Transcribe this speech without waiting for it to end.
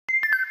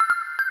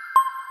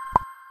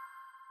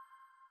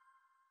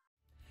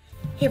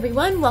Hey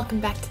everyone, welcome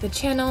back to the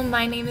channel.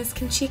 My name is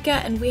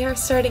Kimchica and we are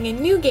starting a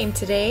new game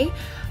today,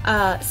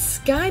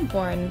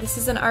 Skyborn. This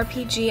is an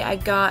RPG I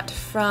got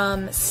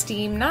from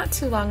Steam not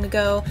too long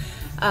ago.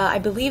 I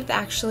believe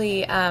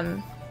actually,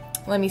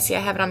 let me see, I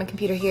have it on my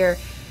computer here.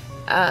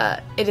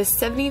 It is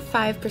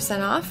 75%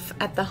 off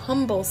at the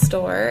Humble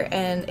store,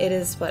 and it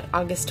is, what,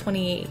 August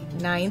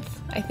 29th,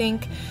 I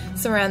think?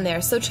 So around there.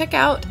 So check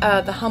out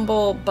the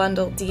Humble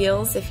bundle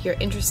deals if you're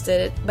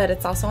interested, but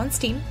it's also on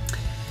Steam.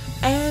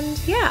 And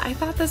yeah, I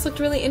thought this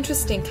looked really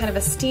interesting, kind of a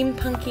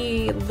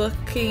steampunky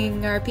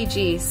looking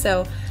RPG.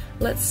 So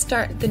let's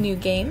start the new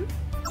game.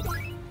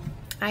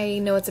 I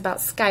know it's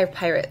about sky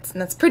pirates, and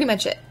that's pretty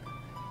much it.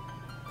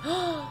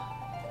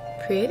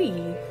 Pretty.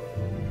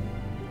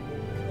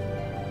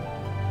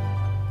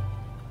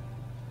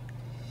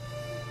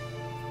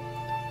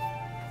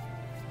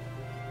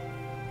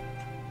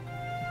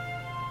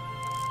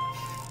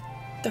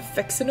 They're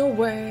fixing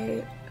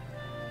away.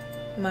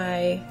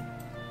 My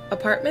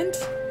apartment?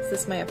 Is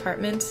this my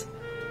apartment?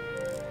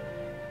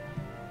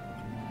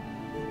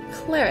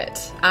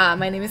 Claret.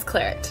 My name is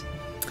Claret.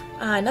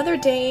 Another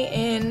day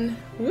in,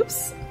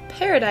 whoops,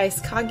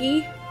 paradise,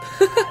 Coggy.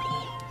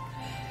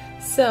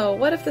 So,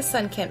 what if the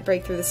sun can't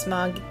break through the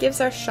smog? It gives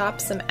our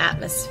shop some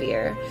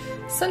atmosphere.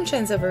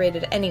 Sunshine's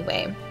overrated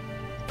anyway.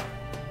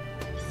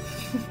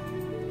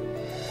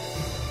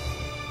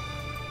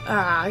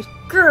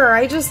 Grr,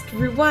 I just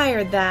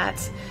rewired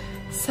that.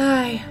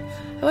 Sigh.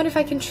 I wonder if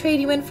I can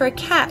trade you in for a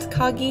cat,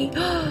 Coggy.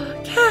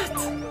 Cat!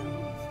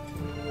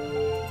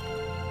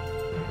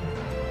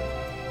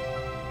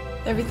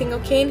 Everything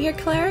okay in here,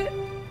 Claret?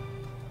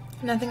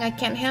 Nothing I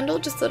can't handle,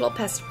 just a little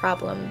pest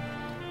problem.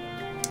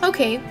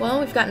 Okay,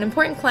 well, we've got an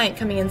important client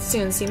coming in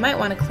soon, so you might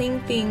want to clean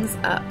things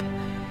up.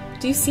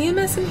 Do you see a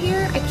mess in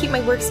here? I keep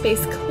my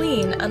workspace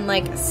clean,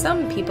 unlike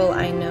some people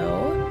I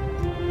know.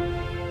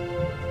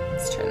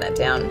 Let's turn that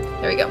down.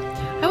 There we go.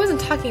 I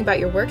wasn't talking about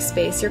your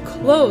workspace. Your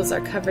clothes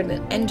are covered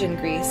in engine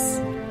grease.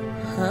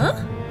 Huh?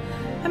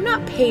 I'm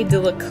not paid to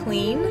look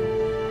clean.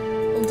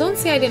 Well, don't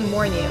say I didn't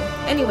warn you.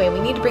 Anyway, we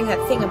need to bring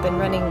that thing up and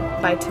running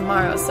by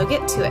tomorrow, so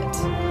get to it.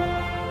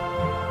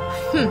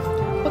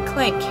 What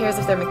client cares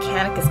if their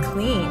mechanic is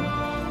clean?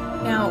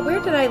 Now,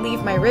 where did I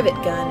leave my rivet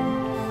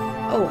gun?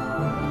 Oh,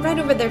 right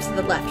over there to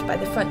the left, by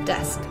the front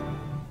desk.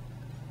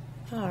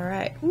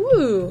 Alright.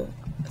 Ooh.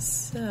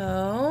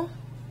 So,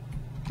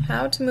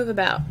 how to move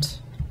about.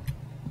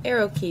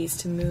 Arrow keys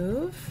to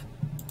move,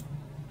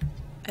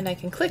 and I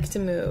can click to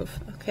move.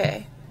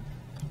 Okay,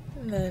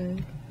 and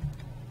then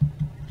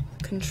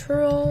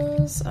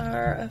controls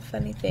are a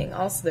funny thing.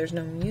 Also, there's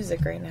no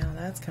music right now.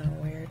 That's kind of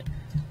weird.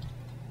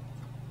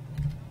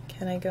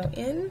 Can I go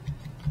in?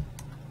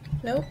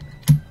 Nope.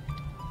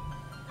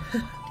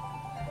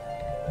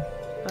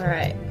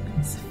 Alright,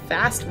 it's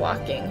fast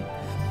walking.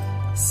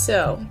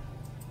 So,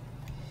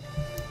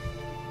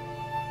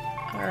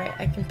 alright,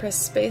 I can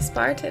press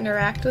spacebar to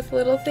interact with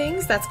little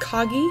things. That's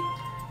Coggy.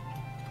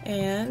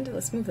 And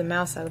let's move the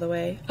mouse out of the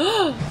way.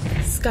 Oh!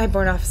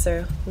 Skyborn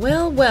officer.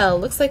 Well, well,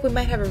 looks like we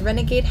might have a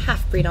renegade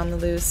half-breed on the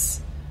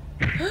loose.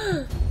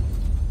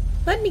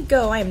 Let me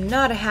go. I am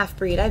not a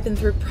half-breed. I've been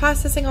through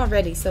processing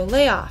already, so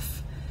lay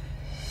off.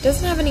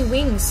 Doesn't have any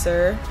wings,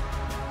 sir.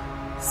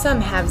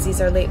 Some halvesies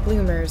are late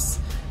bloomers.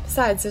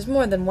 Besides, there's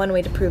more than one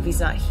way to prove he's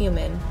not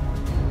human.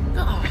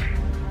 Oh.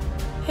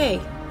 Hey.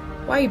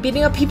 Why are you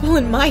beating up people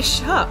in my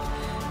shop?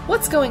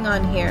 What's going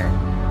on here?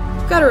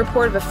 I've got a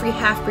report of a free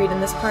half-breed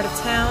in this part of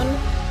town.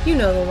 You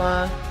know the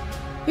law.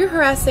 You're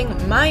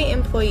harassing my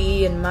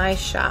employee in my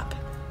shop.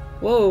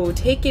 Whoa,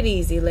 take it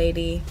easy,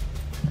 lady.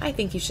 I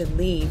think you should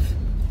leave.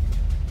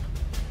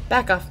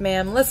 Back off,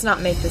 ma'am. Let's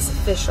not make this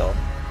official.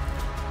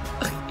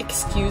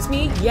 Excuse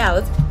me? Yeah,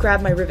 let's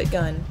grab my rivet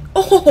gun.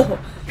 Oh!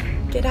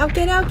 Get out,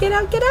 get out, get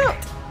out, get out!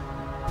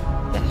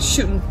 Yeah,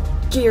 shooting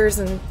gears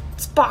and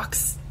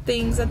Spock's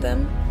things at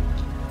them.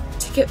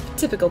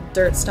 Typical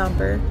dirt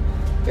stomper.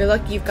 You're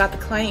lucky you've got the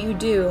client you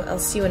do,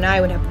 else you and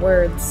I would have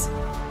words.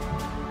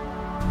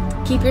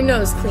 Keep your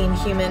nose clean,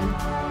 human.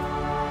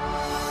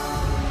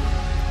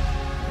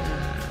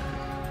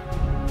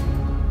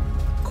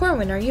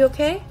 Corwin, are you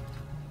okay?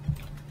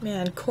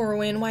 Man,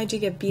 Corwin, why'd you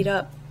get beat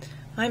up?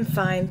 I'm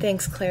fine,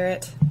 thanks,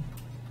 Claret.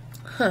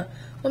 Huh,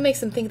 what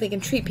makes them think they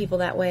can treat people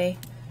that way?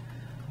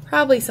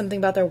 Probably something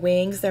about their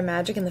wings, their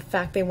magic, and the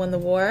fact they won the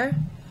war.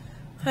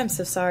 I'm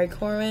so sorry,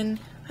 Corwin.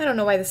 I don't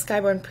know why the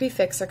Skyborn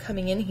prefix are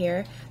coming in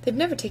here. They've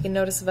never taken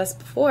notice of us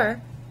before.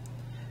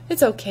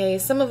 It's okay.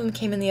 Some of them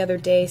came in the other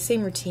day.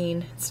 Same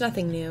routine. It's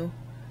nothing new.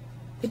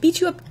 They beat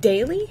you up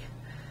daily?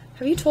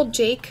 Have you told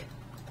Jake?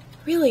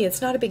 Really,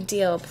 it's not a big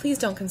deal. Please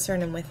don't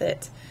concern him with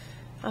it.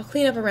 I'll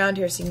clean up around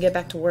here so you can get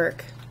back to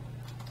work.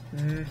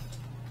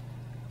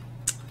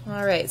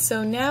 Alright,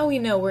 so now we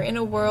know we're in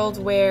a world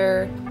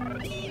where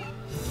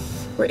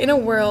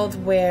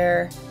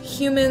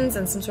humans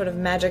and some sort of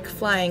magic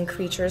flying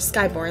creatures,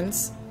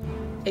 Skyborns,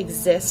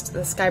 exist. The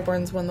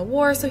Skyborns won the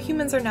war, so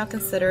humans are now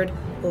considered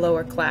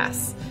lower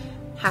class.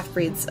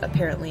 Half-breeds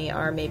apparently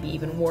are maybe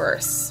even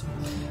worse.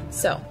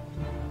 So,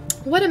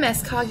 what a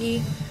mess,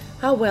 Coggy.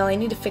 Oh well, I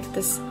need to fix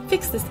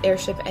this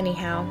airship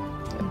anyhow.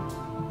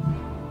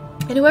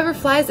 And whoever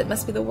flies it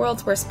must be the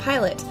world's worst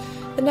pilot.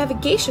 The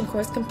navigation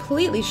core is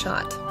completely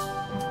shot.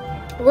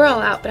 We're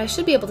all out, but I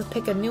should be able to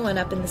pick a new one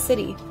up in the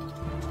city.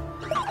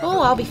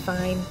 Oh, I'll be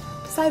fine.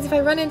 Besides, if I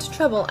run into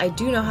trouble, I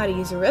do know how to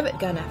use a rivet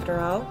gun after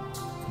all.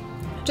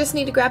 Just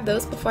need to grab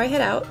those before I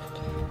head out.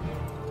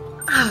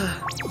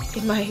 Ah,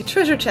 in my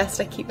treasure chest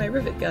I keep my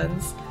rivet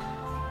guns.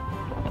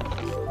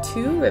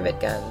 2 rivet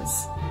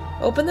guns.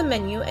 Open the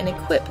menu and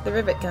equip the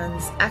rivet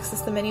guns.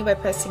 Access the menu by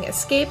pressing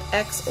Escape,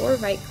 X, or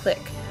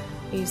right-click.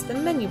 Use the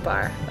menu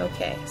bar.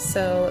 Okay,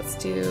 so let's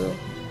do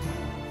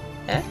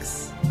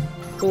X.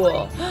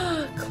 Cool.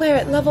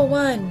 Claret, level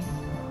 1.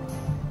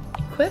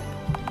 Equip.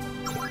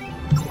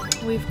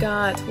 We've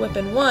got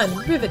weapon 1,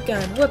 rivet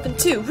gun. Weapon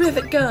 2,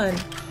 rivet gun.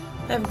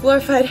 I have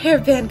glorified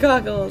hairband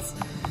goggles.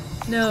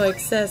 No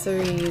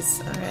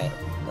accessories. Alright,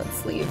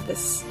 let's leave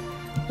this.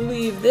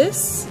 Leave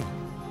this.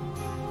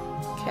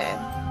 Okay.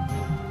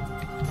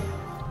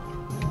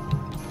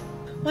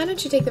 Why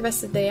don't you take the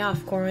rest of the day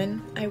off,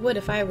 Corwin? I would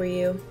if I were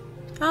you.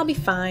 I'll be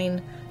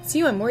fine. It's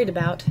you I'm worried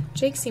about.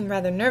 Jake seemed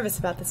rather nervous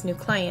about this new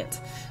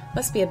client.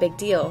 Must be a big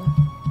deal.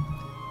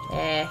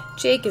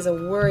 Jake is a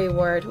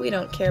worrywart. We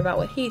don't care about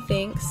what he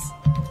thinks.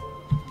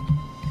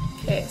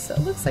 Okay, so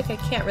it looks like I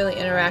can't really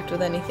interact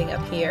with anything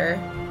up here.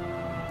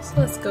 So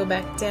let's go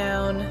back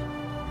down.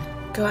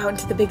 Go out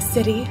into the big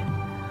city.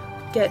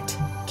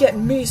 Get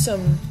me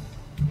some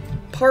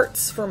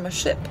parts for my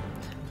ship.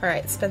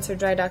 Alright, Spencer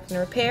Dry Dock and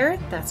Repair.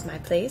 That's my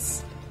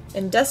place.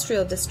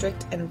 Industrial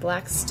District and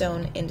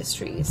Blackstone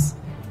Industries.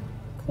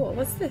 Cool,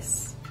 what's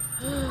this?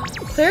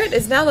 Claret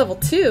is now level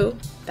 2.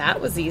 That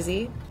was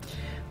easy.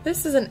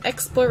 This is an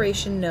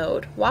exploration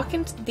node. Walk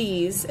into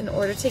these in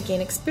order to gain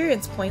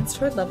experience points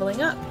toward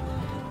leveling up.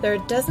 There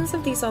are dozens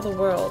of these all the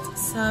world.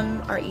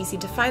 Some are easy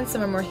to find,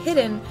 some are more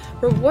hidden.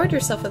 Reward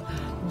yourself with...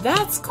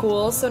 That's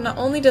cool! So not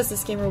only does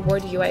this game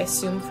reward you, I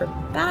assume, for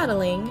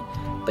battling,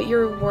 but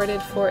you're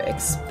rewarded for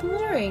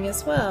exploring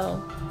as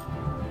well.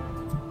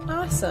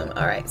 Awesome.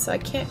 Alright, so I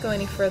can't go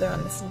any further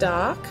on this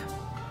dock.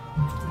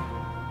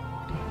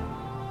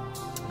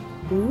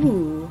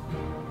 Ooh.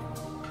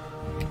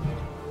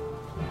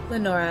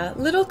 Lenora,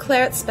 little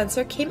Claret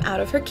Spencer came out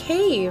of her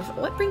cave.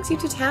 What brings you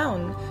to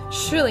town?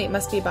 Surely it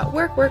must be about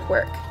work, work,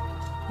 work.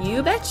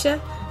 You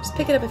betcha. Just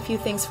picking up a few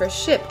things for a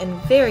ship in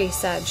very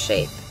sad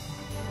shape.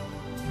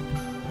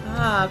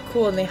 Ah,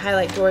 cool, and they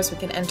highlight doors we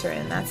can enter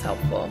in. That's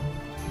helpful.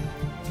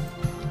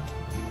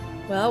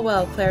 Well,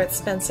 well, Claret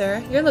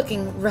Spencer, you're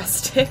looking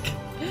rustic.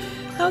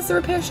 How's the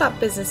repair shop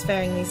business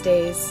faring these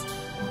days?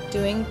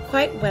 Doing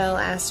quite well,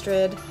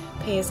 Astrid.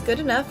 Pay is good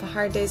enough. A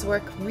hard day's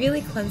work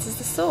really cleanses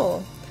the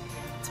soul.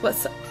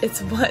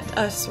 It's what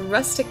us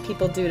rustic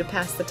people do to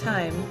pass the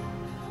time.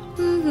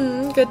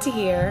 Good to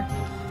hear.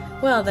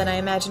 Well, then I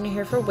imagine you're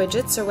here for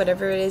widgets or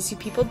whatever it is you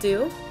people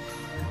do.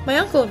 My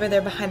uncle over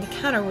there behind the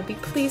counter would be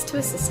pleased to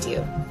assist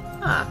you.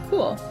 Ah,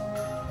 cool.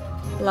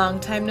 Long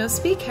time no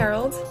speak,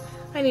 Harold.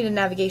 I need a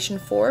navigation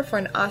 4 for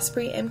an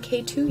Osprey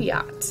Mk2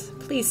 yacht.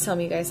 Please tell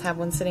me you guys have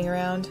one sitting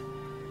around.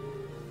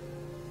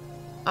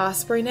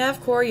 Osprey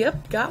Nav Core,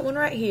 yep, got one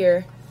right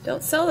here.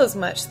 Don't sell those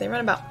much, they run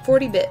about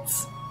 40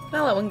 bits.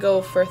 I'll let one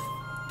go for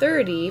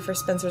 30 for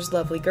Spencer's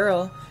lovely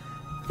girl.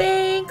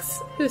 Thanks!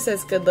 Who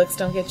says good looks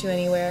don't get you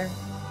anywhere?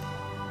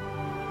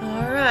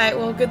 Alright,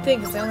 well good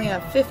thing because I only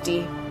have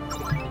 50.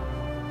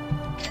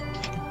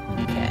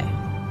 Okay.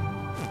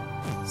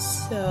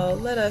 So,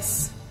 let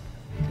us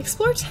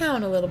explore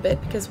town a little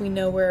bit because we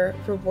know we're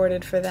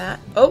rewarded for that.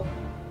 Oh!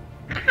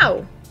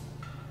 Ow!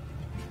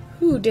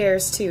 Who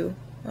dares to?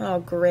 Oh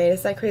great,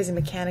 it's that crazy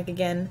mechanic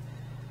again.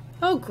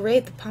 Oh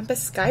great, the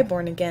pompous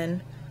Skyborn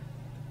again.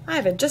 I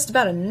have had just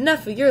about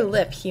enough of your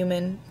lip,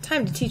 human.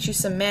 Time to teach you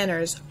some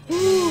manners.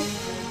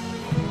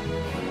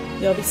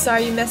 You'll be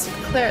sorry you messed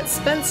with Claret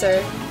Spencer.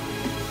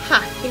 Ha!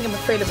 Think I'm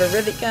afraid of a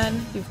rivet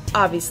gun? You've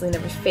obviously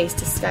never faced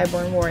a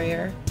Skyborn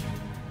warrior.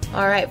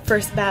 Alright,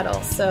 first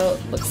battle. So,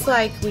 looks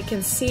like we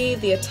can see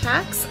the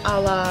attacks a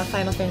la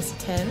Final Fantasy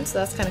X, so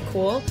that's kind of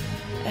cool.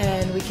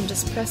 And we can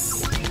just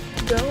press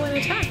go and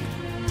attack.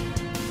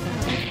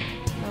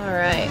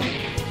 Alright.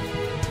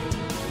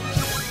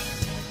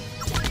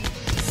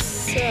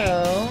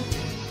 So,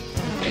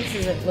 this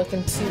isn't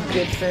looking too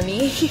good for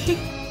me.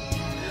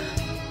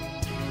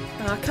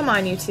 Aw, come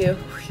on, you two.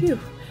 Phew,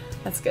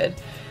 that's good.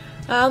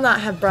 I'll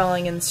not have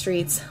brawling in the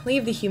streets.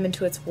 Leave the human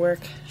to its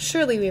work.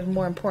 Surely we have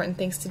more important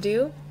things to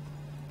do.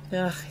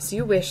 Ugh, as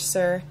you wish,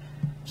 sir.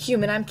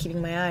 Human, I'm keeping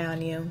my eye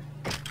on you.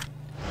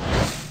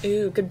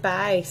 Ooh,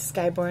 goodbye,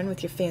 Skyborn,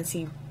 with your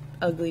fancy,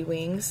 ugly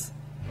wings.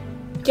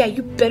 Yeah,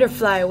 you better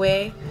fly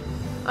away.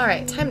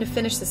 Alright, time to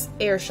finish this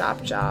air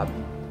shop job.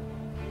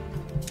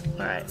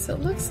 Alright, so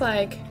it looks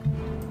like...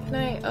 Can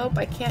I... Oh,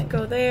 I can't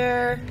go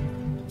there.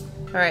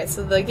 Alright,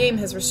 so the game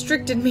has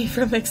restricted me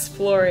from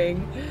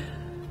exploring.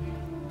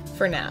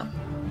 For now.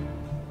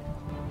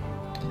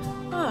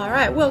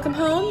 Alright, welcome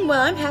home.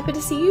 Well, I'm happy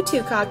to see you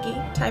too,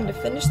 Coggy. Time to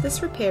finish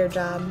this repair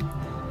job.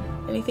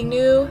 Anything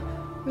new,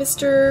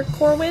 Mr.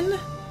 Corwin?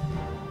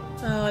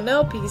 Oh,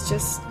 nope, he's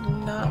just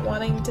not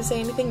wanting to say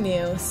anything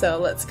new. So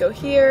let's go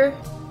here.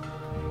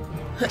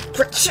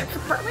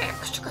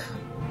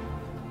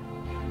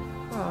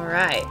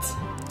 Alright.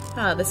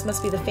 Ah, this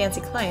must be the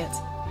fancy client.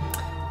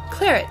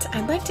 Claret,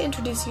 I'd like to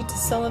introduce you to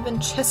Sullivan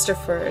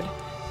Chesterford.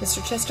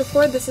 Mr.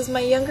 Chesterford, this is my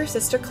younger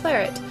sister,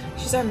 Claret.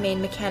 She's our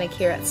main mechanic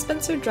here at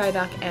Spencer Dry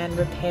Dock and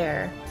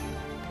Repair.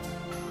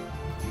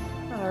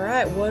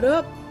 Alright, what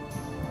up?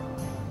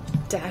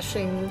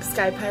 Dashing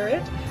sky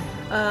pirate.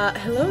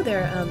 Hello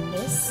there,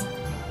 miss.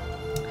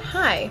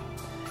 Hi.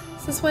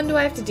 Since when do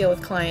I have to deal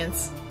with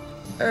clients?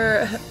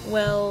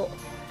 Well,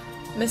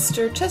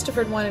 Mr.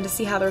 Chesterford wanted to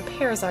see how the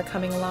repairs are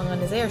coming along on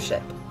his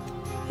airship.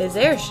 His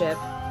airship?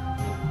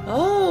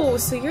 Oh,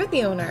 so you're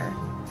the owner.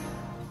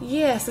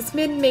 Yes, it's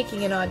been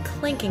making an odd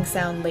clanking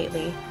sound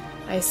lately.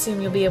 I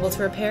assume you'll be able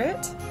to repair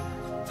it?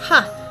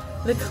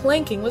 Ha! The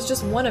clanking was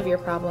just one of your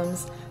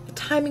problems. The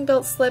timing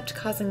belt slipped,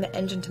 causing the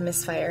engine to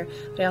misfire,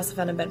 but I also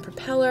found a bent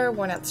propeller,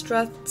 worn out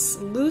struts,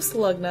 loose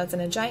lug nuts,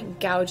 and a giant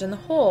gouge in the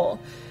hole.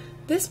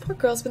 This poor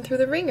girl's been through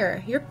the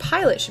ringer. Your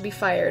pilot should be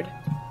fired.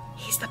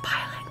 He's the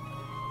pilot.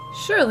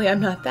 Surely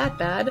I'm not that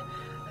bad.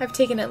 I've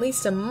taken at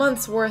least a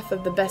month's worth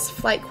of the best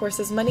flight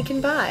courses money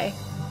can buy.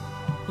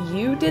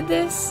 You did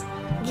this?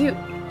 You,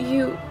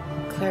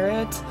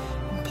 Claret,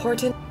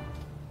 important.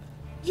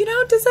 You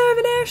don't deserve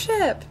an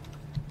airship!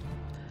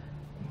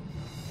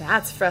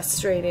 That's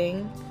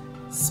frustrating.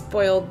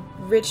 Spoiled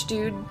rich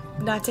dude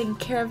not taking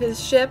care of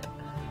his ship.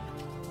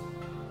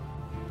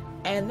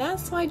 And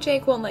that's why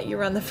Jake won't let you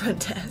run the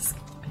front desk.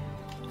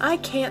 I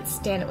can't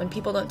stand it when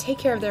people don't take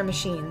care of their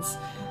machines.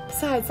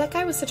 Besides, that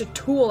guy was such a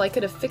tool, I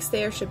could have fixed the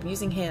airship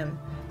using him.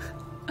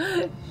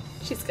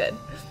 She's good.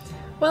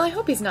 Well, I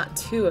hope he's not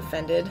too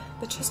offended.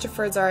 The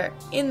Chesterfords are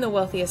in the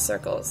wealthiest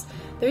circles.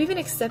 They're even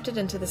accepted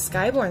into the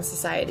Skyborn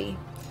Society.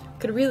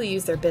 Could really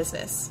use their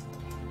business.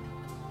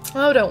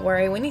 Oh, don't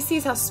worry. When he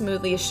sees how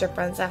smoothly his ship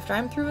runs after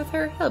I'm through with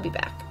her, he'll be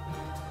back.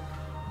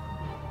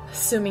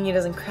 Assuming he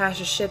doesn't crash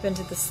his ship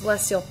into the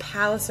Celestial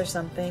Palace or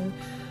something.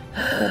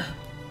 I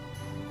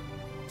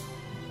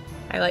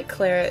like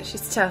Claret.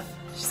 She's tough.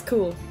 She's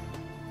cool.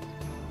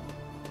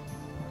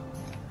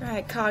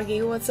 Alright,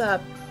 Coggy, what's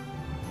up?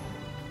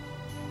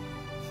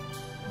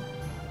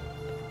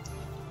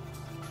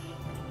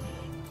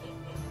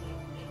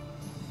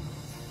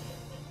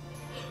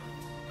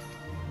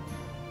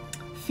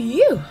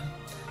 Phew!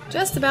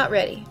 Just about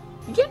ready.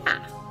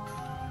 Yeah!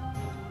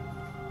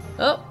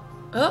 Oh!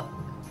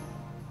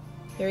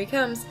 Here he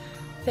comes.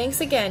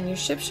 Thanks again. Your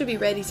ship should be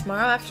ready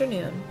tomorrow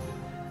afternoon.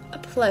 A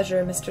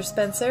pleasure, Mr.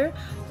 Spencer.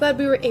 Glad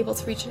we were able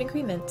to reach an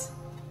agreement.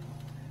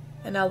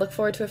 And I'll look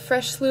forward to a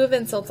fresh slew of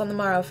insults on the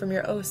morrow from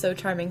your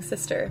oh-so-charming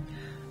sister.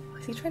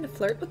 Was he trying to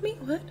flirt with me?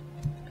 What?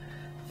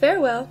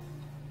 Farewell.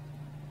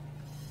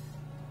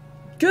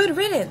 Good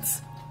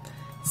riddance!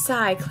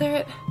 Sigh,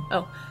 Claret.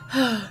 Oh.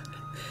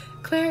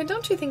 Claret,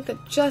 don't you think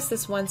that just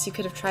this once you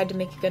could have tried to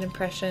make a good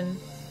impression?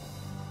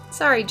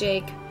 Sorry,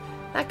 Jake.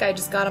 That guy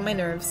just got on my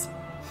nerves.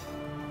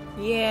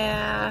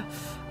 Yeah.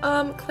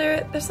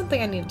 Claret, there's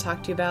something I need to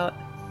talk to you about.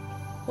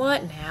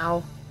 What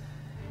now?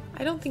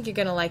 I don't think you're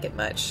gonna like it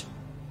much.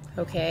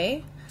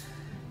 Okay?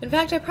 In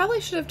fact, I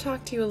probably should have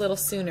talked to you a little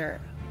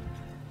sooner.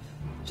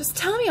 Just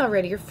tell me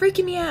already, you're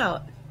freaking me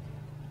out.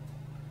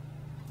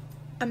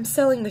 I'm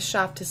selling the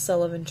shop to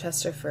Sullivan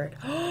Chesterford.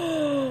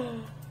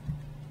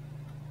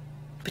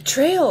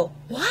 Betrayal!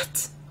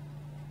 What?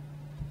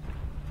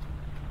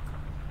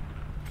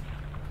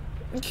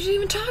 You didn't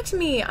even talk to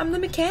me! I'm the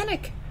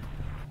mechanic!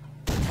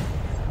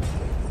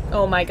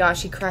 Oh my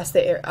gosh, he crossed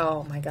the air.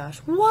 Oh my gosh.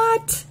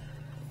 What?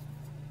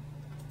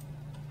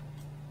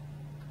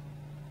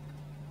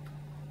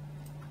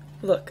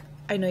 Look,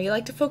 I know you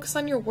like to focus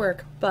on your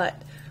work,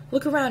 but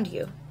look around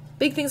you.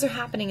 Big things are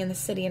happening in the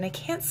city, and I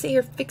can't sit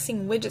here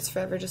fixing widgets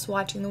forever just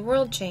watching the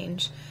world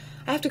change.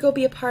 I have to go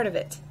be a part of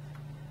it.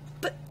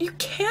 But you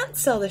can't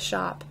sell the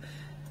shop.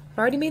 I've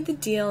already made the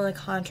deal and a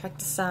contract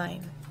to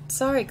sign.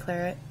 Sorry,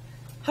 Claret.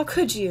 How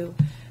could you?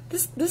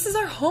 This is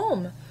our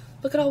home.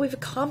 Look at all we've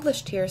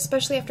accomplished here,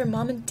 especially after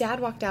Mom and Dad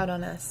walked out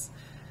on us.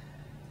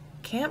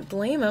 Can't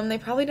blame them. They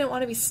probably didn't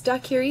want to be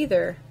stuck here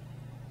either.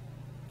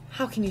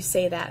 How can you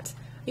say that?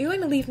 Are you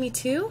going to leave me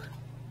too?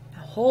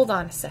 Now hold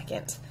on a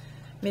second.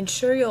 I'm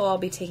sure you'll all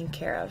be taken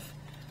care of.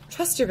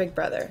 Trust your big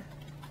brother.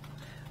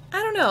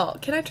 I don't know.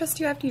 Can I trust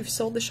you after you've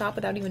sold the shop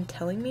without even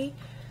telling me?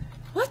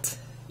 What?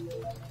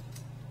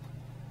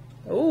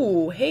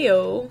 Oh,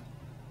 hey-oh.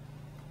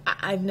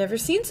 I've never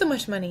seen so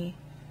much money.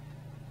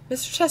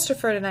 Mr.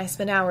 Chesterford and I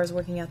spent hours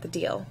working out the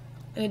deal.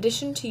 In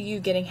addition to you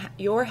getting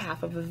your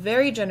half of a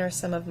very generous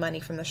sum of money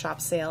from the shop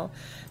sale,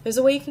 there's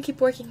a way you can keep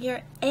working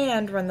here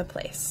and run the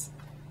place.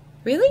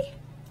 Really?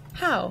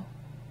 How?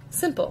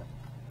 Simple.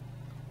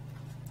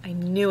 I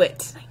knew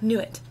it. I knew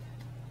it.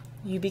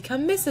 You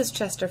become Mrs.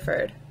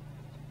 Chesterford.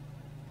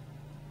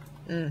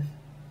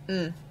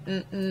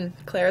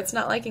 Claret's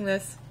not liking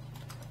this.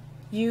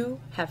 You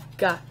have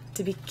got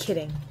to be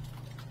kidding.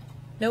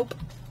 Nope.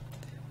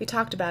 We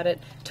talked about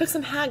it. Took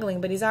some haggling,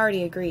 but he's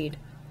already agreed.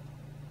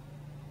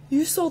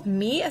 You sold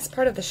me as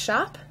part of the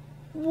shop?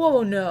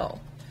 Whoa, no.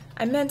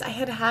 I meant I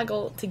had to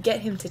haggle to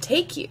get him to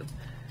take you.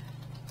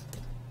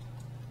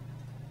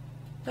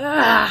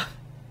 Ah!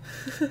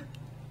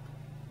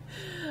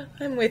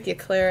 I'm with you,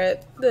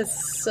 Claret.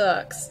 This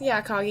sucks.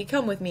 Yeah, Coggy,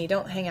 come with me.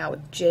 Don't hang out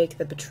with Jake,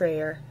 the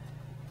betrayer.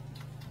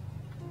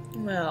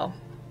 Well.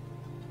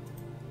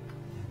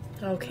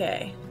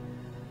 Okay.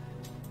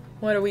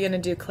 What are we gonna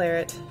do,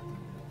 Claret?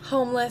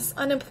 Homeless,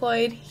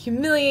 unemployed,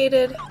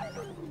 humiliated.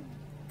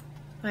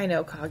 I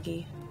know,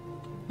 Coggy.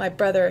 My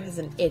brother is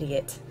an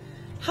idiot.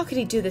 How could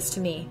he do this to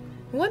me?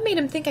 And what made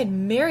him think I'd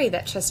marry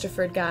that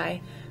Chesterford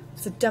guy? It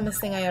was the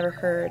dumbest thing I ever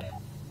heard.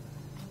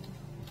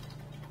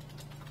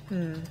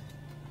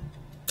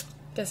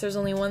 Guess there's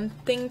only one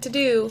thing to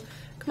do.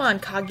 Come on,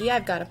 Coggy,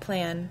 I've got a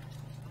plan.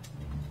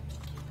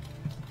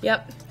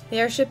 Yep, the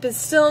airship is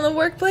still in the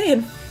work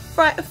plane.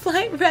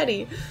 Flight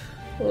ready.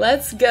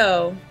 Let's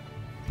go.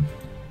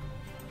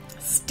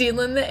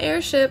 Stealing the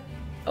airship.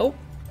 Oh.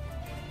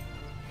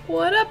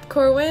 What up,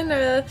 Corwin?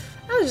 I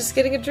was just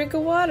getting a drink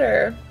of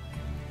water.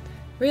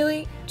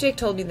 Really? Jake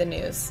told me the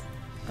news.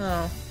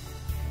 Oh.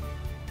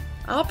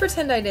 I'll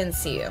pretend I didn't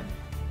see you.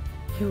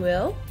 You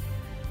will?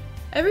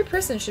 Every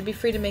person should be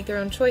free to make their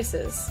own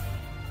choices.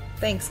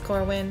 Thanks,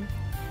 Corwin.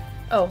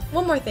 Oh,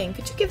 one more thing.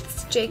 Could you give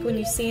this to Jake when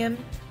you see him?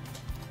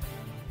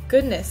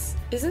 Goodness,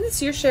 isn't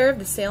this your share of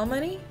the sale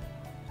money?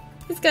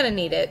 He's gonna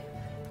need it.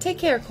 Take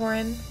care,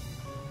 Corwin.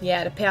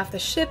 Yeah, to pay off the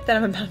ship that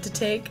I'm about to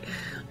take.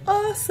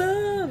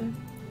 Awesome!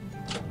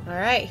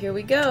 Alright, here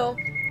we go.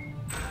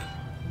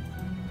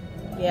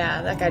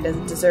 Yeah, that guy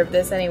doesn't deserve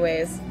this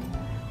anyways.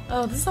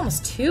 Oh, this is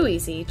almost too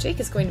easy. Jake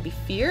is going to be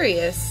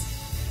furious.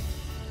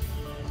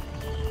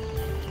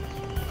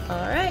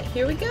 Alright,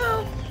 here we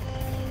go.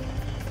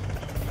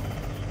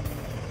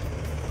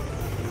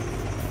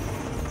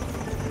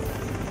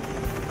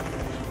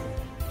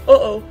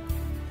 Uh-oh.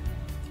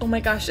 Oh my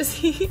gosh, is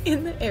he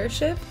in the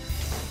airship?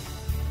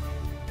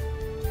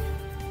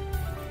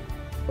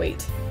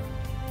 Wait.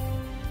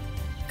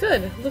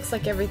 Good, looks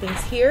like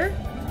everything's here.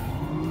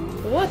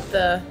 What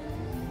the?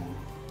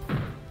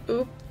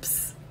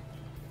 Oops.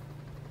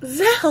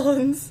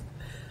 Zounds!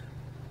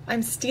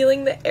 I'm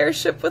stealing the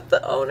airship with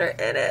the owner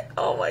in it.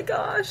 Oh my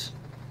gosh.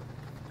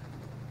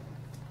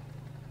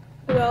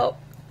 Well,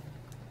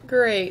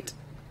 great.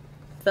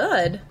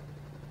 Thud?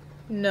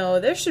 No,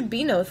 there should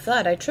be no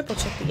thud. I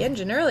triple-checked the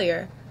engine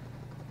earlier.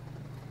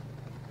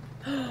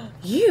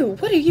 You!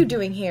 What are you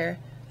doing here?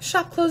 The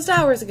shop closed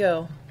hours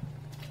ago.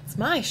 It's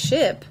my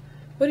ship.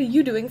 What are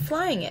you doing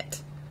flying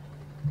it?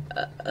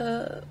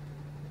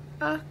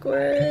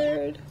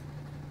 Awkward.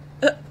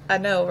 I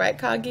know, right,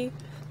 Coggy?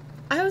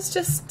 I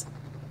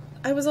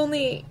was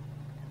only...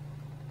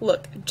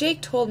 Look,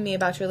 Jake told me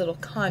about your little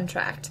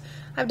contract.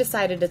 I've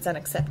decided it's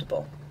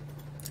unacceptable.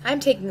 I'm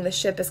taking the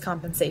ship as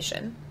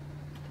compensation.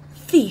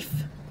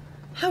 Thief!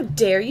 How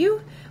dare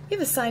you? We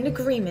have a signed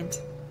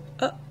agreement.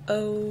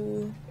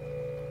 Uh-oh.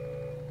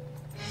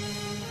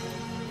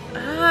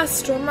 Ah,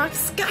 Stormrock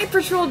Sky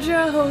Patrol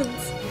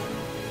drones!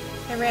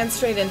 I ran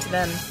straight into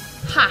them.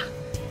 Ha!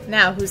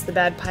 Now who's the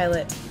bad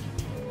pilot?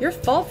 Your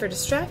fault for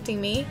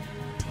distracting me.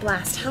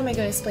 Blast, how am I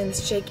going to explain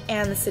this to Jake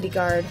and the city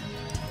guard?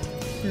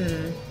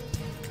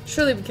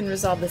 Surely we can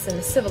resolve this in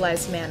a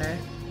civilized manner.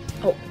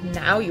 Oh,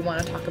 now you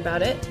want to talk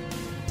about it?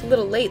 A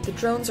little late, the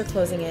drones are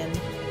closing in.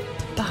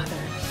 Bother.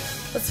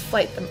 Let's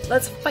fight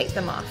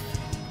them off.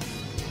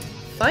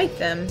 Fight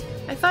them?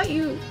 I thought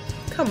you...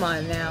 Come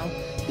on now.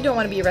 You don't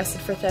want to be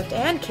arrested for theft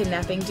and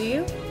kidnapping, do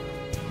you?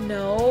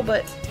 No,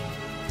 but...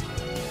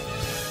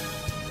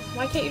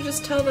 Why can't you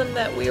just tell them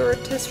that we were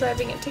test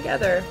driving it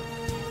together?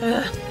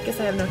 Ugh, guess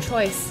I have no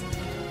choice.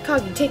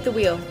 Coggy, take the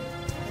wheel.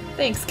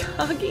 Thanks,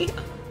 Coggy.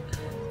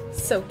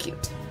 So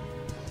cute.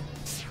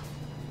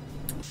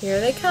 Here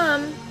they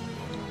come.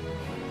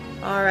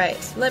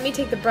 Alright, let me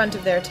take the brunt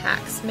of their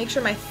attacks. Make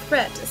sure my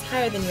threat is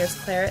higher than yours,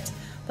 Claret.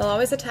 They'll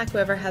always attack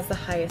whoever has the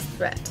highest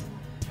threat.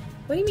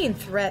 What do you mean,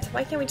 threat?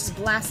 Why can't we just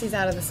blast these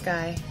out of the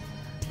sky?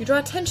 You draw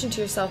attention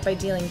to yourself by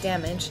dealing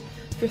damage.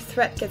 If your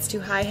threat gets too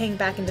high, hang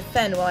back and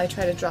defend while I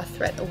try to draw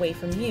threat away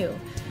from you.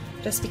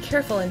 Just be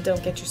careful and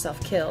don't get yourself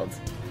killed.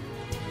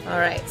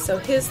 Alright, so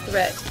his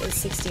threat is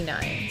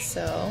 69,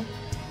 so...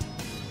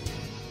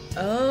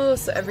 Oh,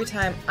 so every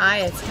time I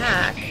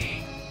attack,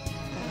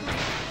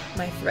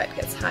 my threat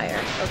gets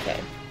higher. Okay.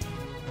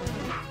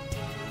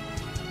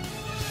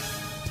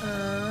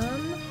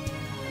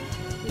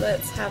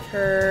 Let's have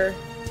her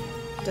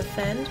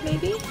defend,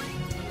 maybe?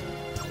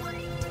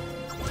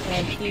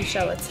 And he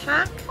shall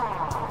attack.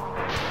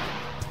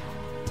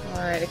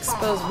 Alright,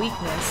 expose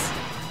weakness.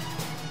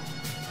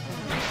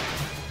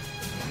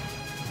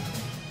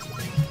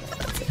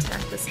 Let's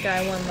attack this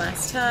guy one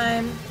last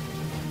time.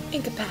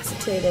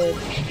 Incapacitated.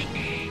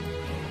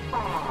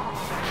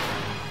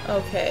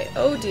 Okay,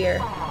 oh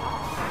dear.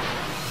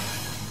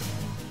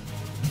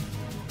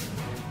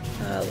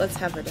 Let's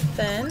have her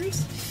defend.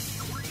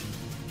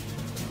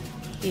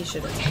 He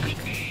should attack.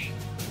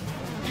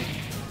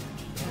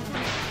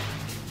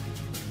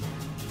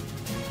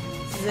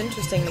 This is an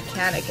interesting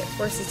mechanic. It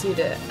forces you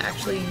to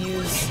actually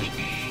use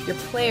your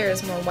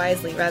players more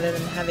wisely rather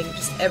than having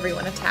just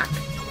everyone attack.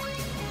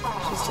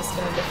 She's just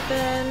going to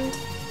defend.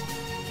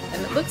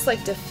 And it looks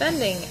like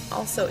defending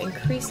also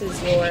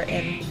increases your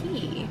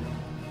MP.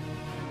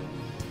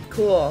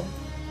 Cool.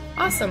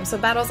 Awesome, so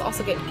battles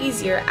also get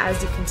easier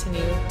as you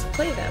continue to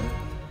play them.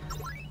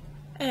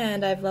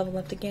 And I've leveled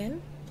up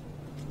again.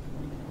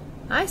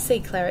 I say,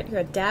 Claret, you're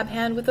a dab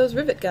hand with those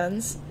rivet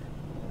guns.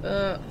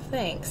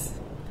 Thanks.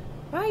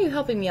 Why are you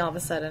helping me all of a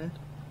sudden?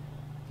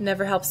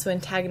 Never helps to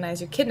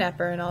antagonize your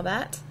kidnapper and all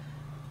that.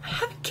 I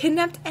haven't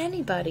kidnapped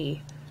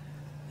anybody.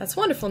 That's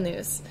wonderful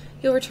news.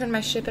 You'll return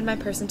my ship and my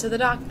person to the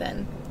dock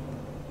then.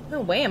 No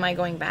way am I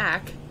going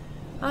back.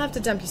 I'll have to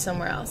dump you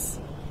somewhere else.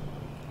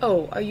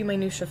 Oh, are you my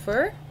new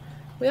chauffeur?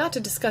 We ought to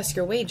discuss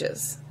your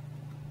wages.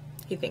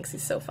 He thinks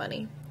he's so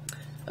funny.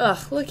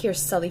 Ugh, look here,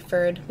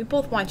 Sullyford. We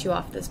both want you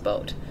off this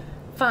boat.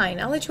 Fine,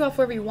 I'll let you off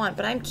wherever you want,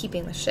 but I'm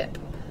keeping the ship.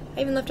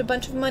 I even left a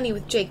bunch of money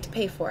with Jake to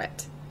pay for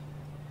it.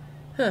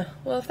 Huh,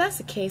 well if that's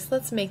the case,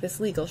 let's make this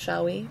legal,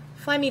 shall we?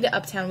 Fly me to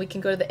Uptown, we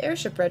can go to the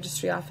airship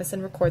registry office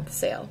and record the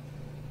sale.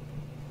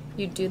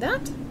 You'd do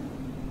that?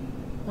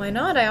 Why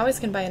not? I always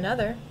can buy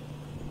another.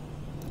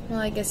 Well,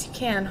 I guess you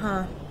can,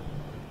 huh?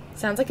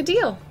 Sounds like a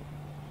deal.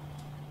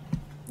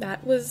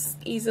 That was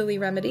easily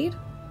remedied.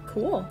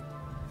 Cool.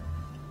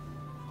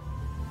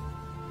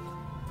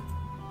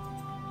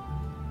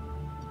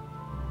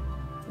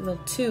 A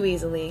little too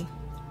easily.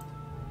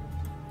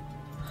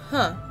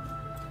 Huh.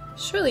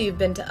 Surely you've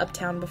been to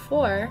Uptown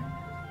before.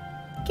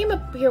 I came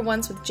up here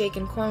once with Jake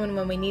and Corwin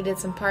when we needed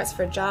some parts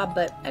for a job,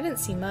 but I didn't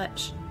see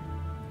much.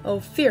 Oh,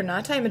 fear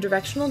not, I am a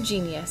directional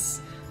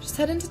genius. Just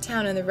head into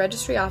town and the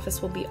registry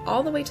office will be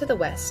all the way to the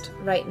west,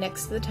 right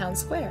next to the town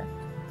square.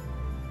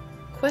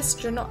 Quest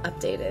journal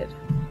updated.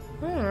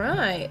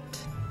 Alright.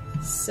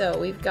 So,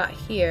 we've got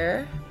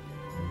here...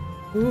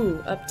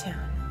 Ooh,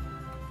 Uptown.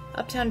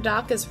 Uptown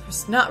Dock is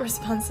not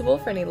responsible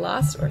for any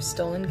lost or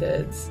stolen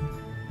goods.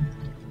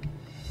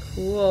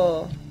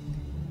 Cool.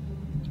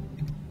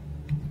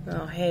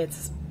 Oh, hey,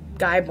 it's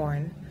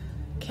Skyborn.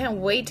 Can't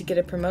wait to get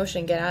a promotion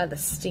and get out of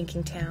this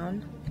stinking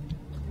town.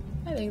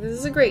 I think this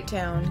is a great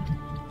town.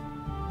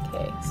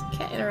 Okay, so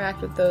can't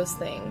interact with those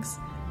things.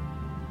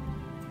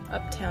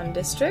 Uptown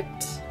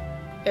District,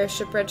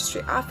 Airship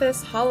Registry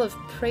Office, Hall of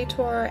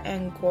Praetor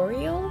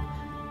Angorial,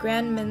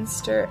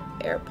 Grandminster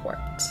Airport.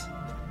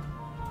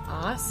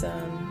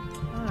 Awesome.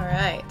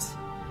 Alright.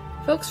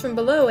 Folks from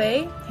below,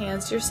 eh?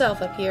 Hands to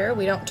yourself up here.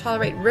 We don't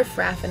tolerate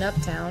riffraff in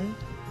Uptown.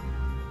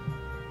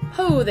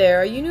 Ho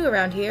there, are you new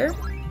around here?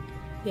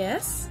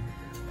 Yes?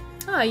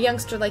 Ah, a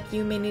youngster like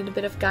you may need a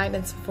bit of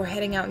guidance before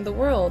heading out in the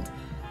world.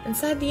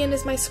 Inside the inn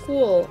is my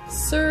school,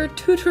 Sir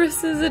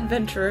Tutorus's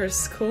Adventurer's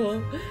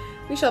School.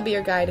 We shall be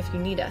your guide if you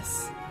need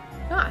us.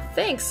 Ah,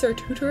 thanks, Sir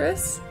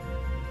Tutorus.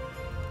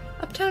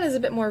 Uptown is a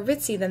bit more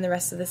ritzy than the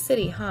rest of the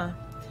city, huh?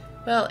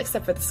 Well,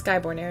 except for the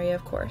Skyborn area,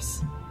 of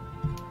course.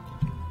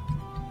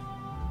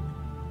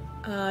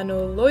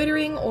 No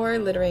loitering or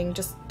littering,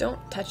 just don't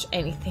touch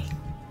anything.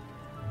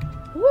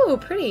 Woo,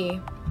 pretty.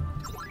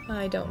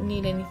 I don't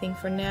need anything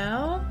for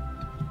now.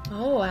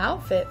 Oh,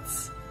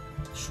 outfits.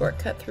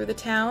 Shortcut through the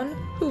town.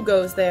 Who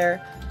goes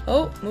there?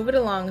 Oh, move it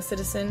along,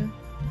 citizen.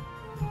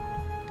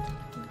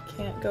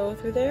 Can't go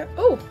through there.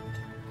 Oh!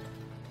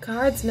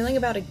 Guards milling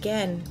about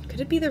again.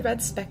 Could it be the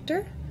Red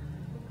Spectre?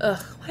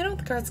 Ugh, why don't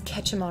the guards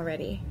catch him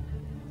already?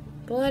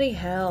 Bloody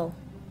hell.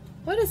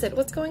 What is it?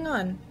 What's going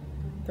on?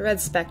 The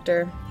Red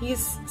Spectre.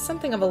 He's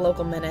something of a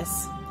local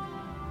menace.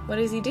 What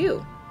does he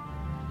do?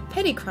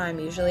 Petty crime,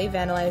 usually.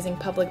 Vandalizing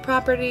public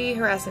property,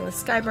 harassing the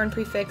Skyborn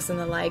prefix, and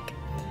the like.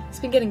 He's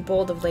been getting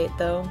bold of late,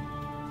 though.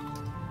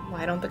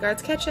 Why don't the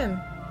guards catch him?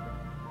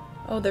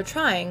 Oh, they're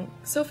trying.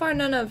 So far,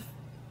 none of...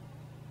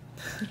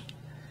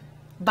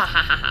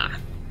 Bahahaha.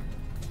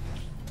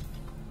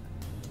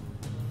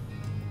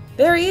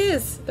 There he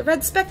is! The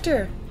Red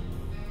Spectre!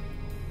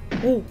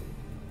 Ooh.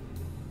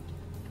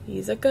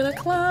 He's gonna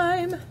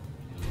climb!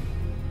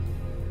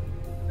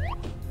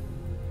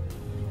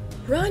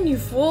 Run, you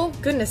fool!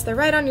 Goodness, they're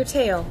right on your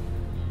tail.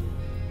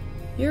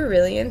 You're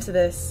really into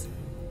this.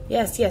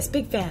 Yes, yes,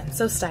 big fan.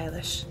 So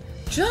stylish.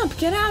 Jump!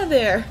 Get out of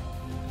there!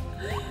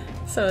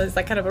 So is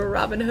that kind of a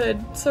Robin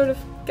Hood sort of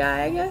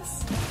guy, I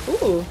guess?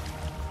 Ooh.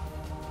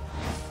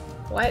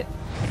 What?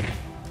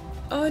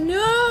 Oh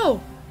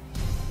no!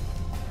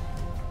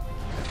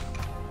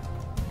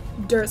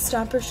 Dirt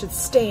stompers should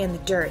stay in the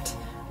dirt.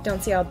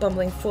 Don't see how a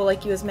bumbling fool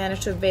like you has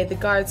managed to evade the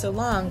guard so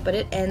long, but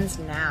it ends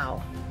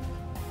now.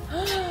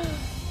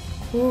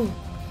 Ooh.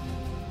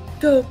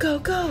 Go, go,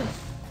 go!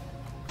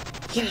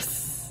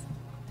 Yes!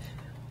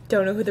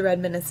 Don't know who the Red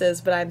Menace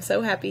is, but I'm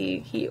so happy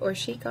he or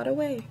she got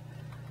away.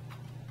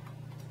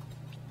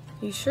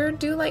 You sure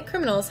do like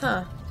criminals,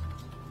 huh?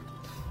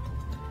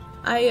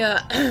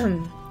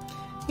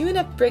 You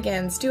inept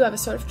brigands do have a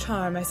sort of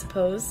charm, I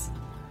suppose.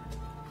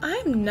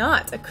 I'm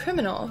not a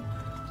criminal.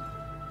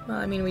 Well,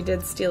 I mean, we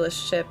did steal a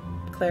ship,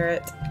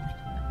 Claret.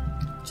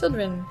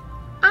 Children,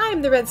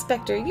 I'm the Red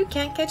Spectre. You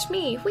can't catch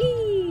me.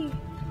 Whee!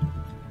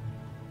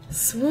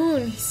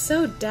 Swoon, he's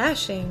so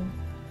dashing.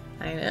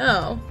 I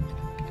know.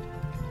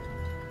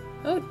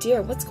 Oh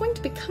dear, what's going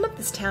to become of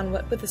this town,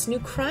 what with this new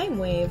crime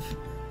wave?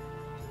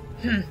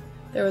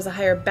 There was a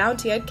higher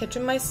bounty, I'd catch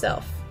him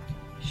myself.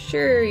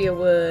 Sure you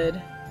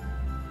would.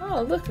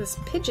 Oh, look, this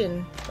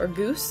pigeon. Or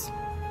goose.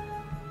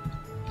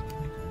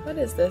 What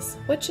is this?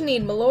 What you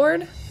need, my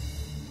lord?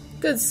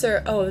 Good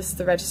sir. Oh, this is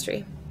the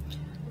registry.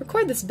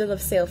 Record this bill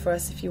of sale for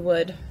us, if you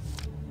would.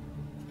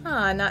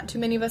 Ah, not too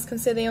many of us can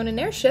say they own an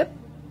airship.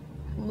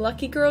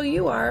 Lucky girl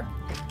you are.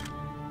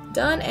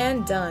 Done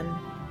and done.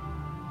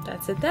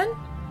 That's it then?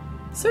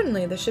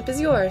 Certainly, the ship is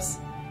yours.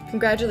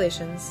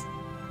 Congratulations.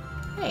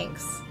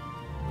 Thanks.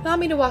 Allow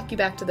me to walk you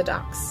back to the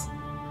docks.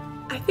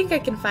 I think I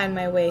can find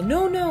my way.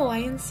 No, I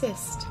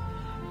insist.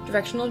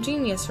 Directional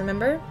genius,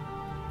 remember?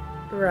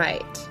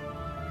 Right.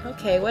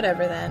 Okay,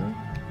 whatever then.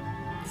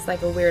 It's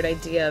like a weird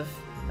idea of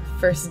a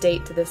first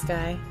date to this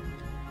guy.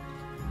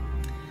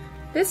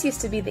 This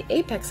used to be the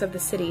apex of the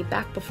city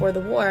back before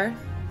the war.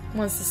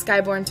 Once the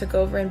Skyborn took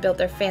over and built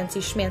their fancy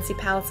schmancy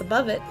palace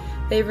above it,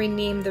 they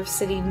renamed the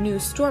city New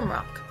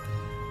Stormrock.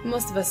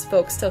 Most of us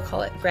folks still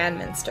call it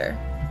Grandminster.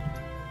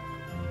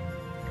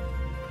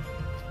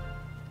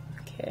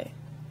 Okay.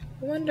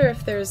 I wonder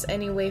if there's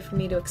any way for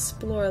me to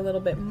explore a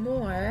little bit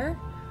more.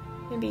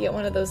 Maybe get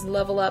one of those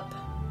level up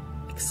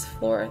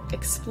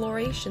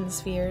exploration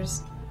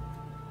spheres.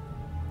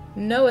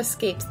 No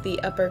escapes the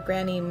Upper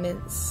Granny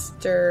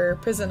Minster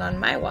prison on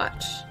my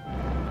watch.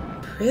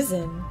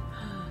 Prison?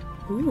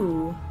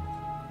 Ooh.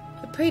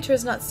 The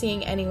Praetor's not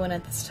seeing anyone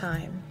at this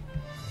time.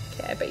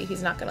 Okay, I bet you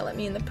he's not gonna let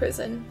me in the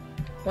prison.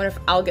 Wonder if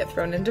I'll get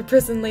thrown into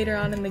prison later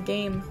on in the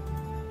game.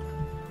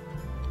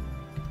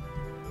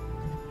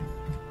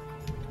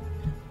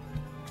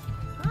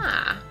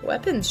 Ah,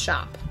 weapons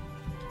shop.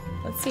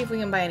 Let's see if we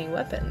can buy any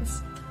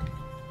weapons.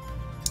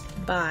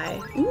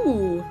 Buy.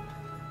 Ooh.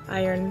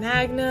 Iron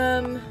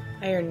Magnum.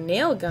 Iron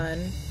Nail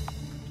Gun.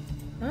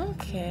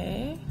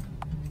 Okay.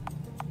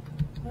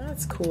 Well,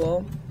 that's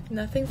cool.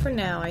 Nothing for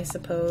now, I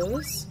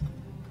suppose.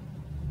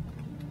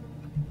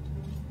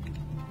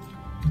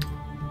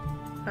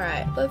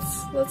 Alright,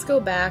 let's go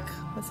back.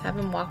 Let's have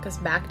him walk us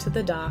back to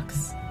the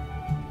docks.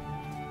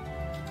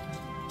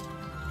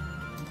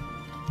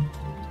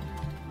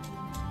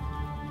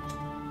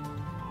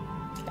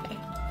 Okay.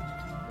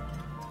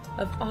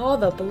 Of all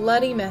the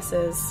bloody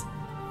messes.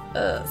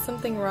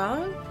 Something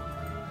wrong?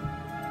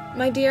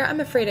 My dear,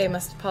 I'm afraid I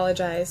must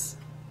apologize.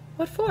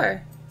 What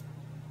for?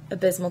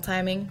 Abysmal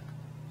timing.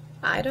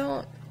 I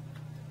don't...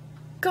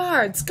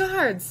 Guards!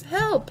 Guards!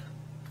 Help!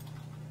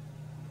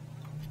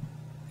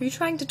 Are you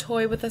trying to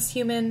toy with us,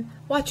 human?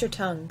 Watch your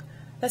tongue.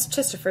 That's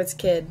Chesterford's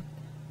kid.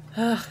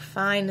 Ugh,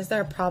 fine. Is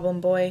there a problem,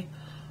 boy?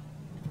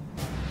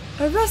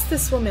 Arrest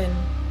this woman!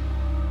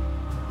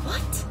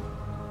 What?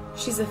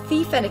 She's a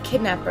thief and a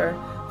kidnapper.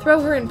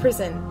 Throw her in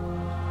prison.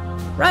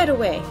 Right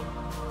away.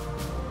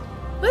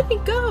 Let me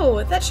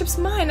go! That ship's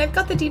mine. I've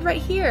got the deed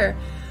right here.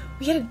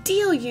 We had a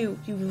deal, you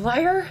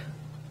liar!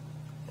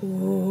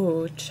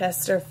 Ooh,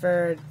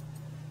 Chesterford.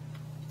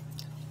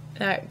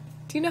 Now,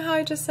 do you know how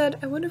I just said,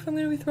 I wonder if I'm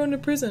going to be thrown to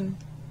prison?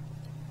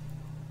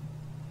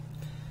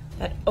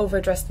 That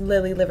overdressed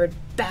lily-livered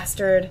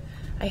bastard.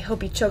 I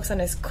hope he chokes on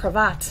his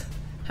cravat.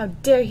 How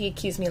dare he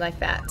accuse me like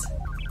that?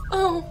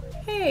 Oh,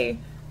 hey.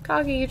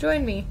 Kagi, you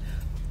joined me.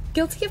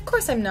 Guilty? Of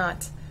course I'm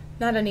not.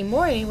 Not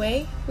anymore,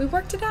 anyway. We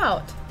worked it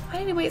out. Why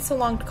did he wait so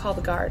long to call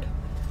the guard?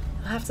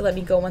 They'll have to let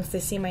me go once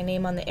they see my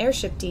name on the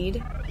airship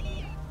deed.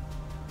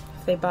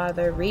 If they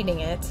bother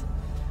reading it.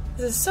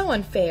 This is so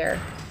unfair.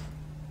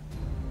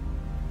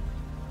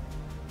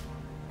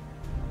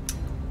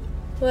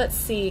 Let's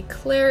see.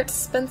 Claret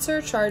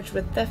Spencer charged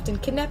with theft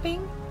and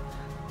kidnapping?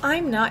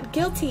 I'm not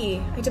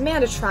guilty. I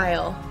demand a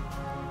trial.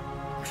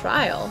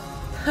 Trial?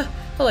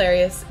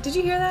 Hilarious. Did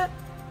you hear that?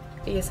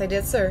 Yes, I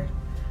did, sir.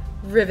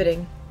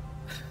 Riveting.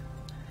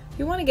 If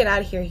you want to get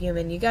out of here,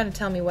 human, you gotta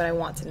tell me what I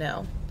want to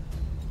know.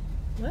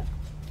 What?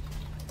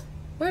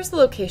 Where's the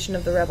location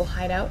of the rebel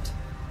hideout?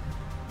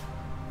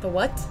 The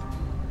what?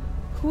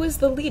 Who is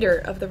the leader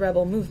of the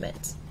rebel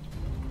movement?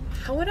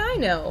 How would I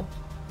know?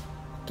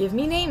 Give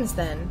me names,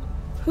 then.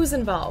 Who's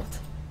involved?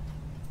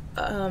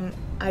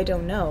 I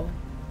don't know.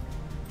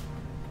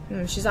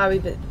 She's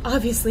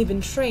obviously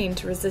been trained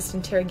to resist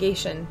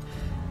interrogation.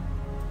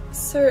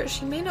 Sir,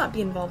 she may not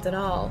be involved at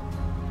all.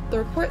 The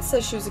report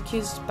says she was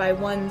accused by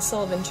one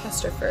Sullivan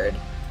Chesterford.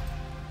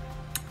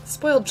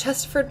 Spoiled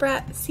Chesterford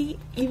brat? See,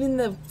 even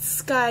the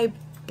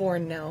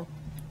Skyborn know.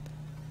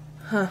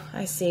 Huh,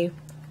 I see.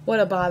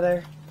 What a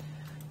bother.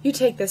 You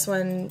take this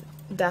one,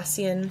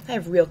 Dacian. I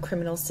have real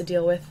criminals to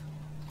deal with.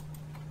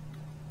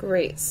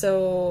 Great,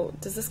 so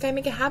does this guy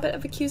make a habit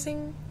of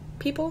accusing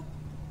people?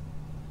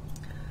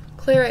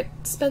 Claret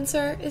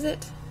Spencer, is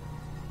it?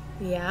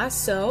 Yeah,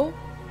 so?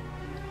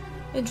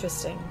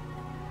 Interesting.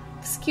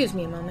 Excuse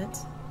me a moment.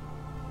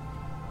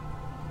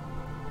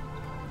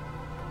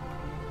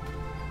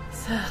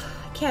 I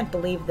can't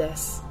believe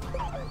this.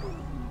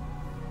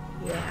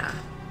 Yeah.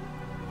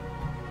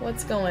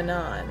 What's going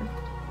on?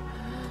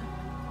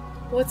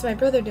 What's my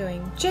brother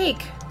doing?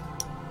 Jake!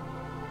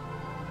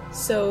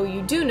 So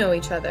you do know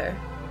each other.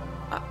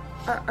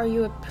 Are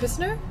you a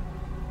prisoner?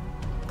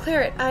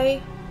 Claret,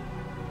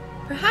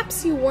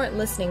 Perhaps you weren't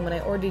listening when I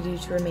ordered you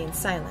to remain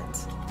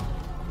silent.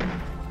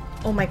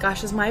 Oh my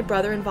gosh, is my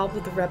brother involved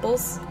with the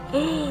rebels?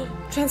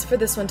 Transfer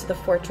this one to the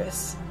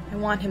fortress. I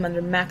want him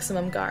under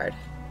maximum guard.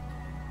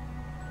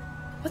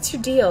 What's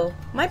your deal?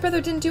 My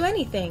brother didn't do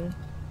anything.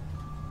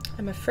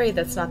 I'm afraid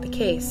that's not the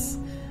case.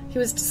 He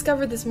was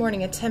discovered this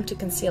morning attempt to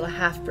conceal a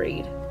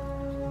half-breed.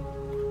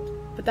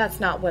 But that's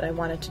not what I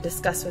wanted to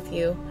discuss with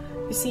you.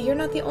 You see, you're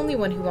not the only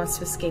one who wants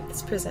to escape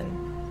this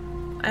prison.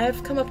 I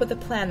have come up with a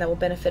plan that will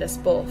benefit us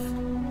both.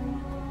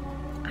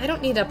 I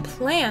don't need a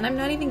plan. I'm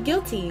not even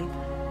guilty.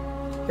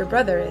 Your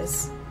brother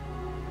is.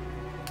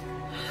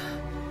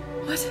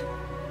 What?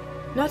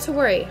 Not to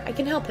worry. I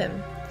can help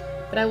him.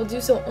 But I will do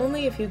so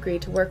only if you agree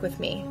to work with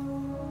me.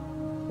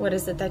 What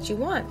is it that you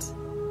want?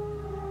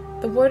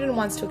 The warden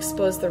wants to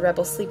expose the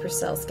rebel sleeper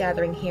cells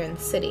gathering here in the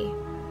city.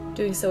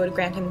 Doing so would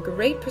grant him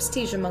great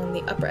prestige among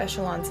the upper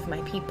echelons of my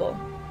people.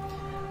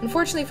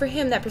 Unfortunately for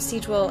him, that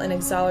prestige will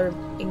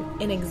inexorably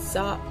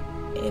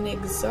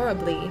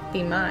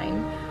be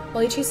mine.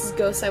 While he chases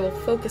ghosts, I will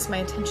focus my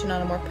attention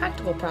on a more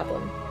practical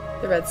problem,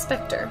 the Red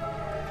Spectre.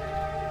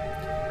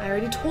 I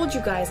already told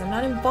you guys, I'm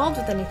not involved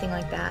with anything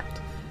like that.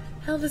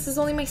 Hell, this is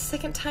only my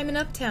second time in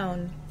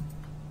Uptown.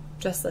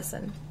 Just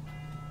listen.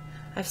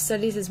 I've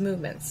studied his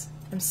movements.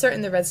 I'm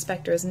certain the Red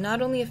Spectre is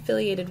not only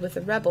affiliated with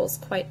the rebels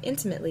quite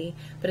intimately,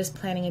 but is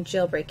planning a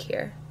jailbreak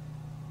here.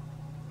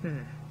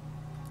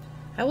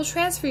 I will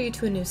transfer you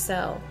to a new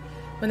cell.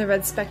 When the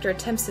Red Spectre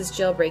attempts his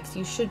jailbreaks,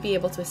 you should be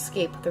able to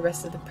escape with the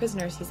rest of the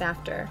prisoners he's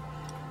after.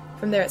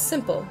 From there it's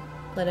simple.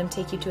 Let him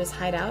take you to his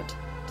hideout,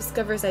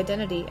 discover his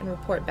identity, and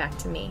report back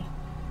to me.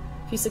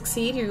 If you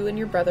succeed, you and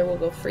your brother will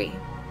go free.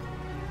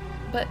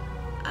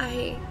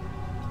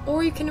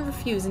 Or you can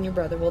refuse and your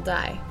brother will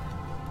die.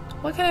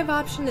 What kind of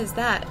option is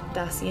that,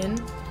 Dacian?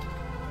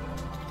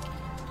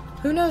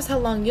 Who knows how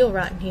long you'll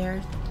rot in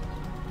here?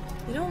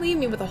 You don't leave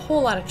me with a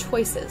whole lot of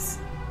choices.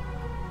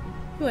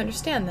 You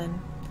understand,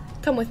 then.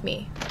 Come with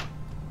me.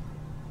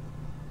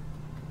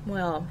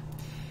 Well,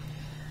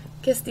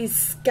 guess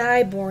these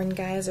Skyborn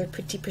guys are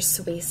pretty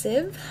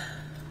persuasive.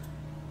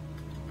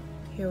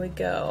 Here we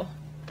go.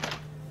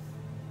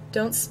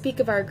 Don't speak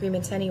of our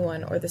agreement to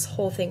anyone, or this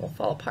whole thing will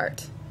fall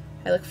apart.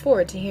 I look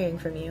forward to hearing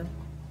from you.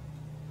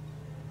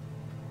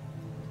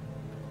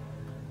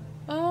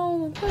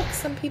 Oh, look,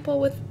 some people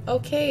with...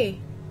 Okay.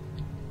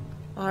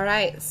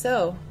 Alright,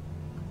 so...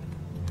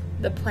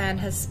 the plan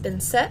has been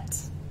set.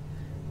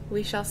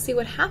 We shall see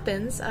what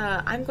happens.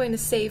 I'm going to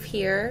save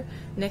here.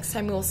 Next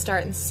time we will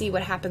start and see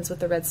what happens with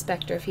the Red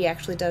Spectre if he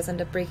actually does end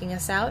up breaking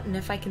us out, and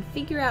if I can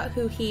figure out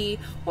who he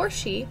or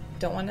she,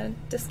 don't want to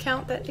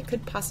discount that it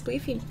could possibly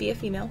be a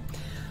female,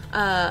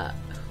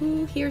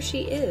 who he or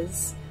she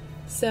is.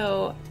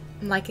 So,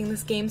 I'm liking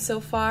this game so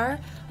far.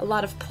 A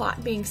lot of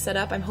plot being set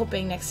up. I'm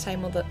hoping next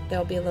time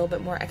there'll be a little bit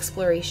more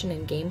exploration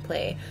and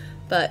gameplay.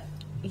 But,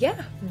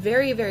 yeah,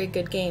 very, very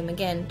good game.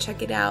 Again,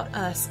 check it out.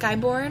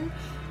 Skyborn.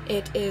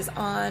 It is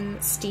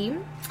on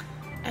Steam,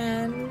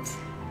 and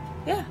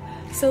yeah,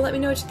 so let me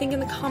know what you think in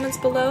the comments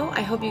below.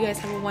 I hope you guys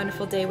have a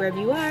wonderful day wherever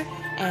you are,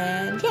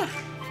 and yeah,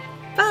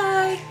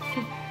 bye!